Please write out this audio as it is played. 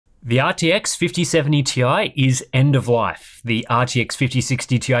The RTX 5070 Ti is end of life. The RTX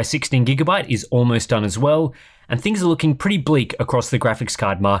 5060 Ti 16GB is almost done as well, and things are looking pretty bleak across the graphics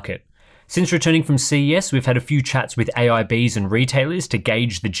card market. Since returning from CES, we've had a few chats with AIBs and retailers to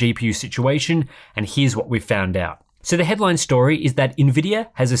gauge the GPU situation, and here's what we've found out. So the headline story is that Nvidia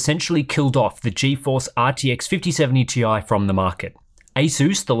has essentially killed off the GeForce RTX 5070 Ti from the market.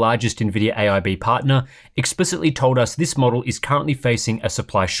 ASUS, the largest Nvidia AIB partner, explicitly told us this model is currently facing a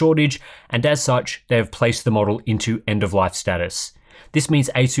supply shortage, and as such, they have placed the model into end-of-life status. This means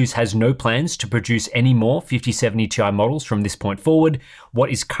ASUS has no plans to produce any more 5070 Ti models from this point forward. What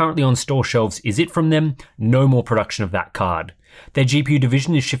is currently on store shelves is it from them, no more production of that card. Their GPU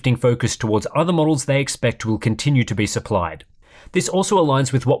division is shifting focus towards other models they expect will continue to be supplied. This also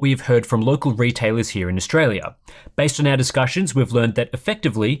aligns with what we have heard from local retailers here in Australia. Based on our discussions, we've learned that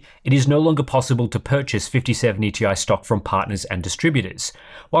effectively, it is no longer possible to purchase 5070 Ti stock from partners and distributors.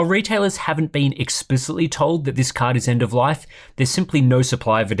 While retailers haven't been explicitly told that this card is end of life, there's simply no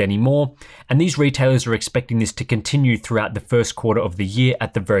supply of it anymore, and these retailers are expecting this to continue throughout the first quarter of the year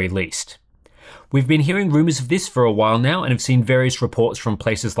at the very least. We've been hearing rumours of this for a while now and have seen various reports from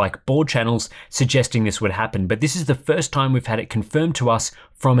places like board channels suggesting this would happen, but this is the first time we've had it confirmed to us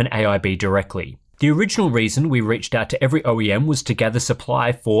from an AIB directly. The original reason we reached out to every OEM was to gather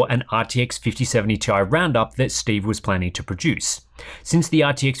supply for an RTX 5070 Ti roundup that Steve was planning to produce. Since the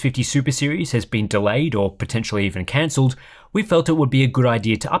RTX 50 Super Series has been delayed or potentially even cancelled, we felt it would be a good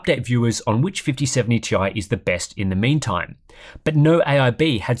idea to update viewers on which 5070 Ti is the best in the meantime. But no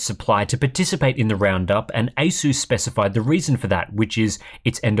AIB had supply to participate in the roundup, and ASUS specified the reason for that, which is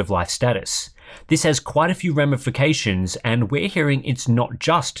its end-of-life status. This has quite a few ramifications, and we're hearing it's not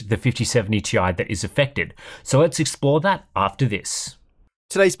just the 5070 Ti that is affected. So let's explore that after this.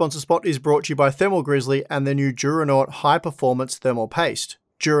 Today's sponsor spot is brought to you by Thermal Grizzly and their new Duranaut high-performance thermal paste.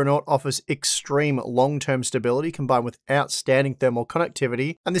 Duranaut offers extreme long-term stability combined with outstanding thermal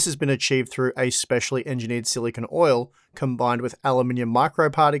conductivity, and this has been achieved through a specially engineered silicon oil combined with aluminium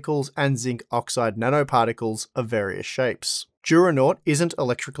microparticles and zinc oxide nanoparticles of various shapes. Duranaut isn't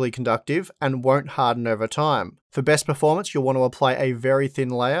electrically conductive and won't harden over time. For best performance, you'll want to apply a very thin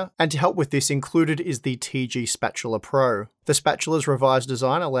layer, and to help with this, included is the TG Spatula Pro. The spatula's revised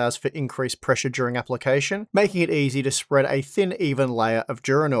design allows for increased pressure during application, making it easy to spread a thin, even layer of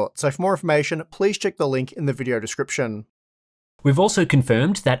Duranaut. So for more information, please check the link in the video description. We've also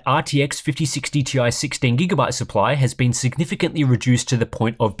confirmed that RTX 5060 Ti 16GB supply has been significantly reduced to the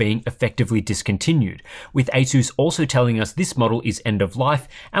point of being effectively discontinued, with ASUS also telling us this model is end of life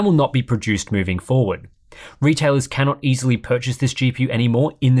and will not be produced moving forward. Retailers cannot easily purchase this GPU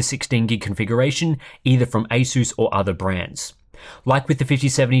anymore in the 16GB configuration, either from ASUS or other brands. Like with the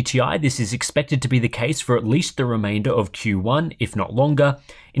 5070 Ti, this is expected to be the case for at least the remainder of Q1, if not longer.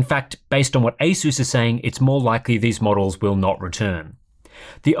 In fact, based on what ASUS is saying, it's more likely these models will not return.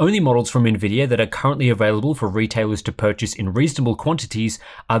 The only models from Nvidia that are currently available for retailers to purchase in reasonable quantities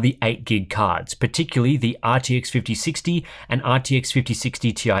are the 8GB cards, particularly the RTX 5060 and RTX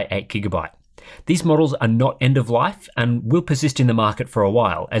 5060 Ti 8GB. These models are not end of life and will persist in the market for a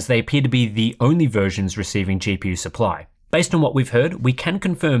while, as they appear to be the only versions receiving GPU supply. Based on what we've heard, we can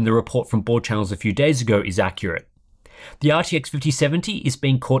confirm the report from board channels a few days ago is accurate. The RTX 5070 is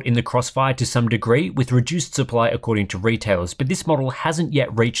being caught in the crossfire to some degree with reduced supply according to retailers, but this model hasn't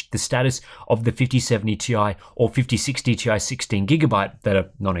yet reached the status of the 5070 Ti or 5060 Ti 16GB that are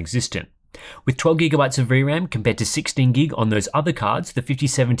non-existent. With 12GB of VRAM compared to 16GB on those other cards, the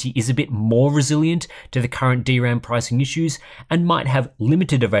 5070 is a bit more resilient to the current DRAM pricing issues and might have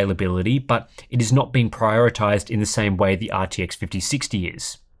limited availability, but it is not being prioritized in the same way the RTX 5060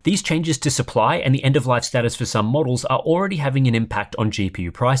 is. These changes to supply and the end-of-life status for some models are already having an impact on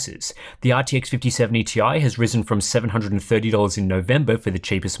GPU prices. The RTX 5070 Ti has risen from $730 in November for the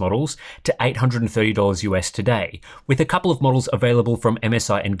cheapest models to $830 US today, with a couple of models available from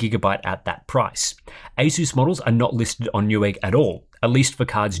MSI and Gigabyte at that price. ASUS models are not listed on Newegg at all, at least for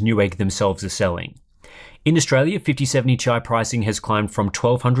cards Newegg themselves are selling. In Australia, 5070 Ti pricing has climbed from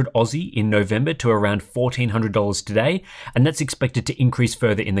 1,200 Aussie in November to around $1,400 today, and that's expected to increase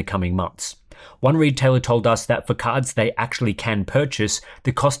further in the coming months. One retailer told us that for cards they actually can purchase,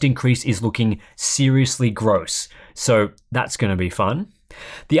 the cost increase is looking seriously gross, so that's going to be fun.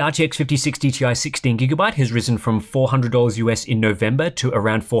 The RTX 5060 Ti 16GB has risen from $400 US in November to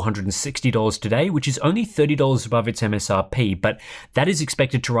around $460 today, which is only $30 above its MSRP, but that is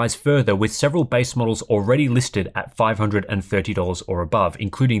expected to rise further with several base models already listed at $530 or above,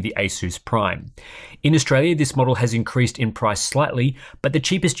 including the Asus Prime. In Australia, this model has increased in price slightly, but the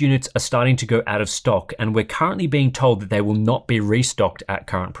cheapest units are starting to go out of stock, and we're currently being told that they will not be restocked at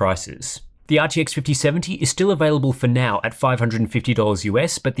current prices. The RTX 5070 is still available for now at $550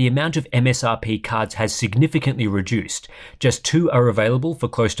 US, but the amount of MSRP cards has significantly reduced. Just 2 are available for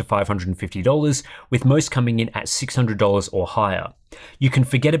close to $550, with most coming in at $600 or higher. You can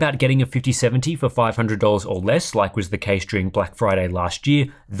forget about getting a 5070 for $500 or less, like was the case during Black Friday last year.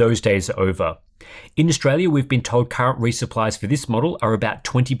 Those days are over. In Australia, we've been told current resupplies for this model are about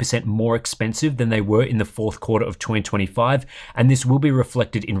 20% more expensive than they were in the fourth quarter of 2025, and this will be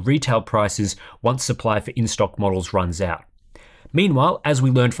reflected in retail prices once supply for in-stock models runs out. Meanwhile, as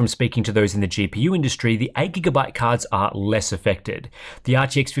we learned from speaking to those in the GPU industry, the 8GB cards are less affected. The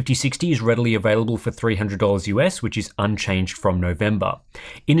RTX 5060 is readily available for $300 US, which is unchanged from November.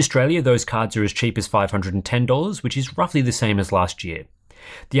 In Australia, those cards are as cheap as $510, which is roughly the same as last year.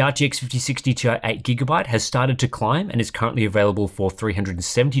 The RTX 5060 Ti 8GB has started to climb and is currently available for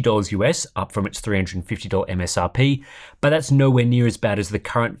 $370 US, up from its $350 MSRP, but that's nowhere near as bad as the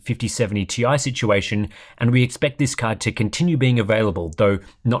current 5070 Ti situation, and we expect this card to continue being available, though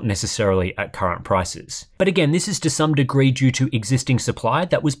not necessarily at current prices. But again, this is to some degree due to existing supply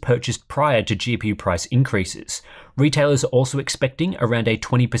that was purchased prior to GPU price increases. Retailers are also expecting around a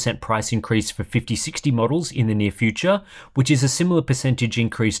 20% price increase for 5060 models in the near future, which is a similar percentage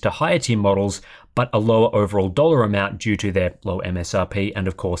increase to higher tier models, but a lower overall dollar amount due to their low MSRP and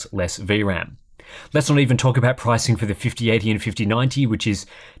of course less VRAM. Let's not even talk about pricing for the 5080 and 5090, which is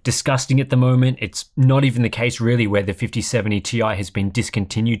disgusting at the moment. It's not even the case really where the 5070 Ti has been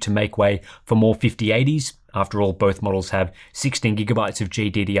discontinued to make way for more 5080s. After all, both models have 16GB of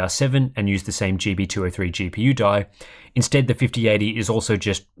GDDR7 and use the same GB203 GPU die. Instead, the 5080 is also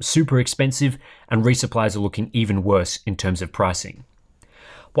just super expensive, and resupplies are looking even worse in terms of pricing.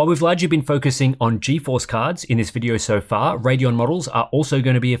 While we've largely been focusing on GeForce cards in this video so far, Radeon models are also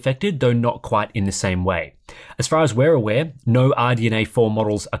going to be affected, though not quite in the same way. As far as we're aware, no RDNA 4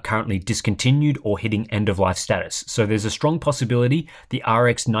 models are currently discontinued or hitting end-of-life status, so there's a strong possibility the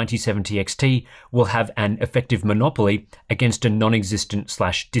RX 9070 XT will have an effective monopoly against a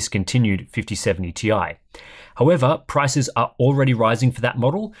non-existent/discontinued 5070 Ti. However, prices are already rising for that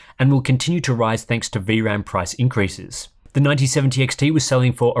model and will continue to rise thanks to VRAM price increases. The 9070 XT was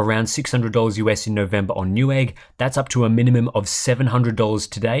selling for around $600 US in November on Newegg. That's up to a minimum of $700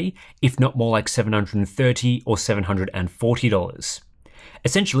 today, if not more like $730 or $740.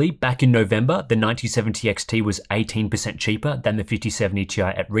 Essentially, back in November, the 9070 XT was 18% cheaper than the 5070 Ti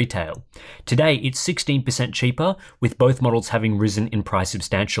at retail. Today, it's 16% cheaper, with both models having risen in price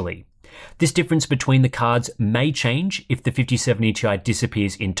substantially. This difference between the cards may change if the 5070 Ti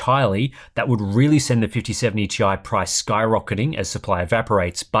disappears entirely. That would really send the 5070 Ti price skyrocketing as supply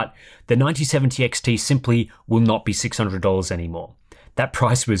evaporates, but the 9070 XT simply will not be $600 anymore. That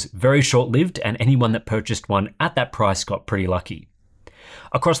price was very short-lived, and anyone that purchased one at that price got pretty lucky.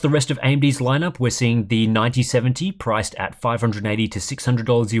 Across the rest of AMD's lineup, we're seeing the 9070 priced at $580 to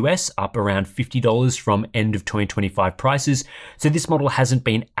 $600 US, up around $50 from end of 2025 prices. So this model hasn't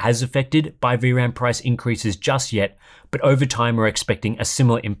been as affected by VRAM price increases just yet, but over time we're expecting a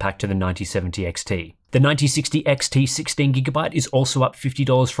similar impact to the 9070 XT. The 9060 XT 16GB is also up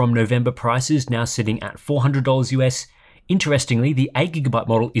 $50 from November prices, now sitting at $400 US. Interestingly, the 8GB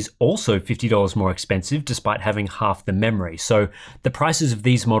model is also $50 more expensive despite having half the memory, so the prices of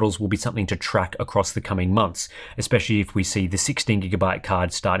these models will be something to track across the coming months, especially if we see the 16GB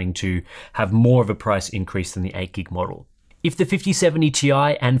card starting to have more of a price increase than the 8GB model. If the 5070 Ti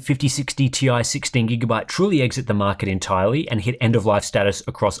and 5060 Ti 16GB truly exit the market entirely and hit end-of-life status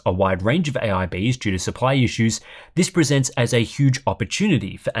across a wide range of AIBs due to supply issues, this presents as a huge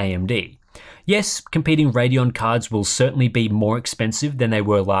opportunity for AMD. Yes, competing Radeon cards will certainly be more expensive than they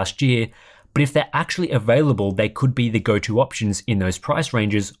were last year, but if they're actually available, they could be the go-to options in those price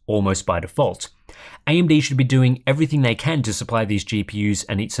ranges almost by default. AMD should be doing everything they can to supply these GPUs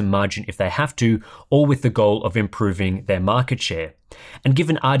and eat some margin if they have to, all with the goal of improving their market share. And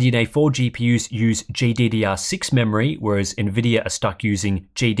given RDNA 4 GPUs use GDDR6 memory, whereas Nvidia are stuck using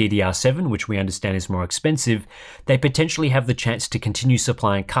GDDR7, which we understand is more expensive, they potentially have the chance to continue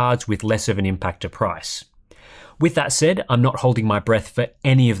supplying cards with less of an impact to price. With that said, I'm not holding my breath for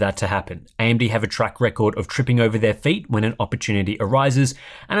any of that to happen. AMD have a track record of tripping over their feet when an opportunity arises,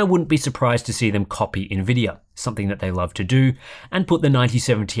 and I wouldn't be surprised to see them copy Nvidia, something that they love to do, and put the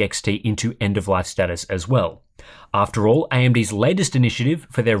 9070 XT into end-of-life status as well. After all, AMD's latest initiative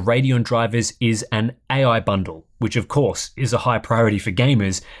for their Radeon drivers is an AI bundle, which of course is a high priority for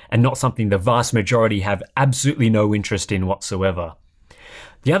gamers and not something the vast majority have absolutely no interest in whatsoever.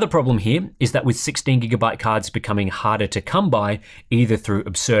 The other problem here is that with 16GB cards becoming harder to come by, either through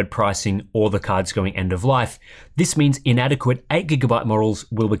absurd pricing or the cards going end of life, this means inadequate 8GB models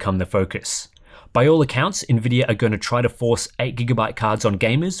will become the focus. By all accounts, Nvidia are going to try to force 8GB cards on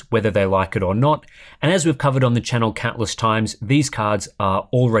gamers, whether they like it or not, and as we've covered on the channel countless times, these cards are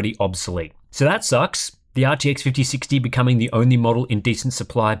already obsolete. So that sucks. The RTX 5060 becoming the only model in decent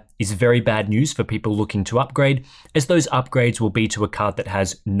supply is very bad news for people looking to upgrade, as those upgrades will be to a card that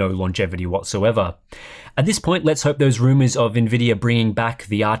has no longevity whatsoever. At this point, let's hope those rumors of Nvidia bringing back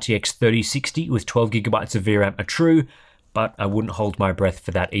the RTX 3060 with 12GB of VRAM are true, but I wouldn't hold my breath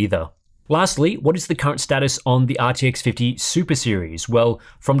for that either. Lastly, what is the current status on the RTX 50 Super Series? Well,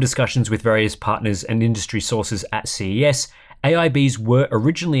 from discussions with various partners and industry sources at CES, AIBs were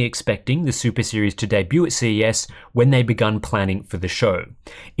originally expecting the Super Series to debut at CES when they begun planning for the show.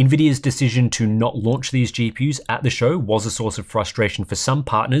 Nvidia's decision to not launch these GPUs at the show was a source of frustration for some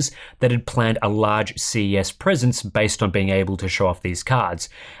partners that had planned a large CES presence based on being able to show off these cards,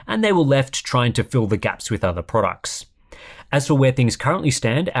 and they were left trying to fill the gaps with other products. As for where things currently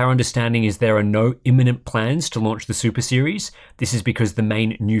stand, our understanding is there are no imminent plans to launch the Super Series. This is because the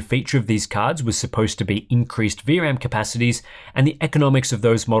main new feature of these cards was supposed to be increased VRAM capacities, and the economics of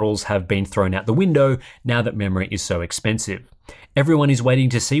those models have been thrown out the window now that memory is so expensive. Everyone is waiting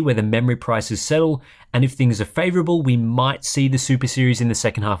to see where the memory prices settle, and if things are favorable, we might see the Super Series in the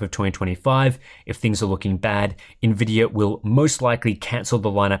second half of 2025. If things are looking bad, Nvidia will most likely cancel the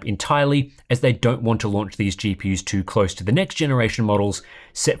lineup entirely, as they don't want to launch these GPUs too close to the next generation models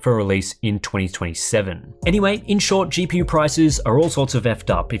set for release in 2027. Anyway, in short, GPU prices are all sorts of effed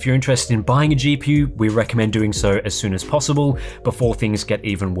up. If you're interested in buying a GPU, we recommend doing so as soon as possible before things get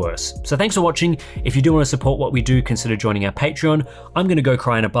even worse. So thanks for watching. If you do want to support what we do, consider joining our Patreon. I'm going to go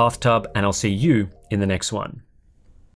cry in a bathtub, and I'll see you in the next one.